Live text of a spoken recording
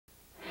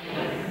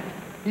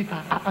if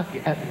I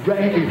get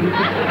brave.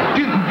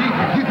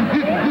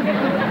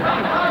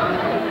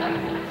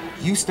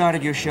 You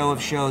started your show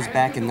of shows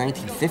back in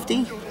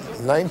 1950?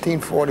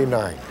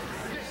 1949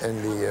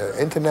 in the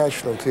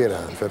International Theater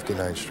on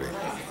 59th Street.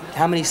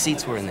 How many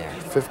seats were in there?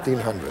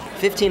 1,500.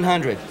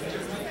 1,500.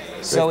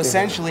 So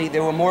essentially,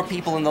 there were more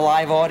people in the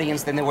live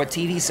audience than there were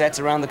TV sets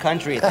around the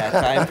country at that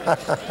time.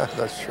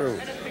 That's true.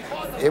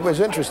 It was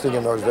interesting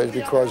in those days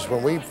because I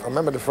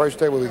remember the first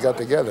day when we got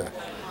together,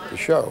 the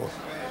show,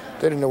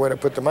 they didn't know where to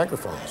put the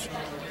microphones.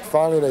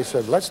 Finally, they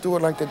said, let's do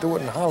it like they do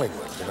it in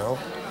Hollywood, you know?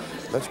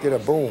 Let's get a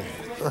boom.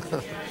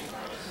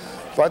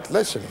 But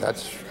listen,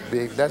 that's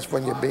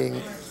when you're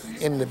being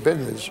in the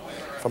business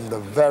from the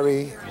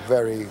very,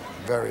 very,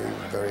 very,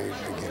 very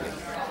beginning.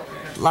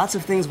 Lots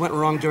of things went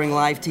wrong during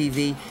live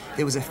TV.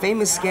 There was a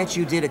famous sketch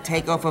you did, a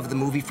takeoff of the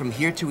movie From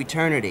Here to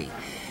Eternity.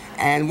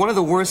 And one of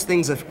the worst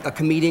things a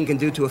comedian can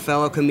do to a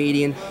fellow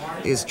comedian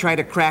is try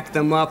to crack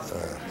them up.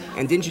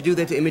 And didn't you do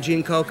that to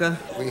Imogene Coca?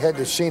 We had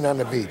this scene on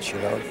the beach, you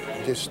know,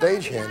 the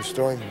stagehands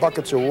throwing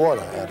buckets of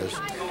water at us.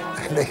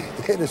 And they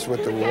hit us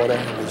with the water,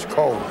 and it was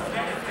cold.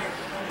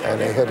 And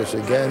they hit us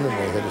again, and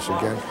they hit us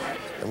again.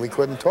 And we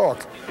couldn't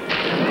talk.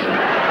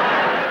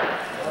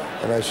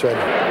 And I said,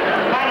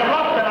 Kind of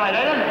rough tonight,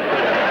 ain't it?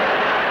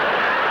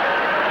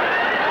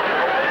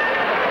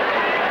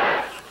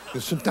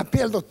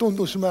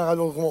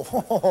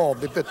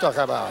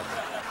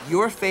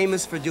 You're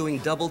famous for doing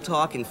double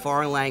talk in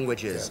foreign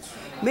languages. Yes.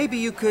 Maybe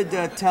you could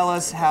tell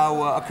us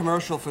how a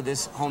commercial for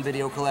this home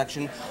video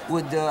collection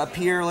would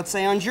appear, let's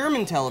say, on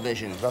German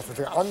television. Das ist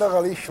ein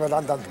anderer Licht, weil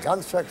dann das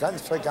ganze,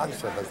 das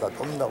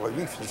andere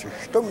Licht ist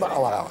stumm,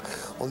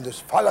 und es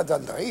fallen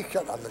dann riecht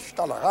an der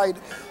Stallerei,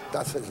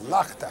 das ist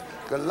lachte,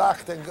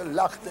 gelacht und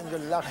gelacht und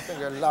gelacht und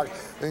gelacht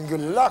und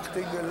gelacht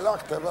und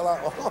gelacht.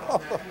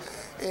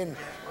 In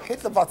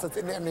Hitler was es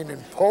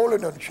in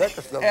Polen und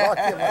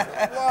Czechoslovakia.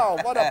 Wow,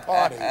 what a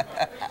party.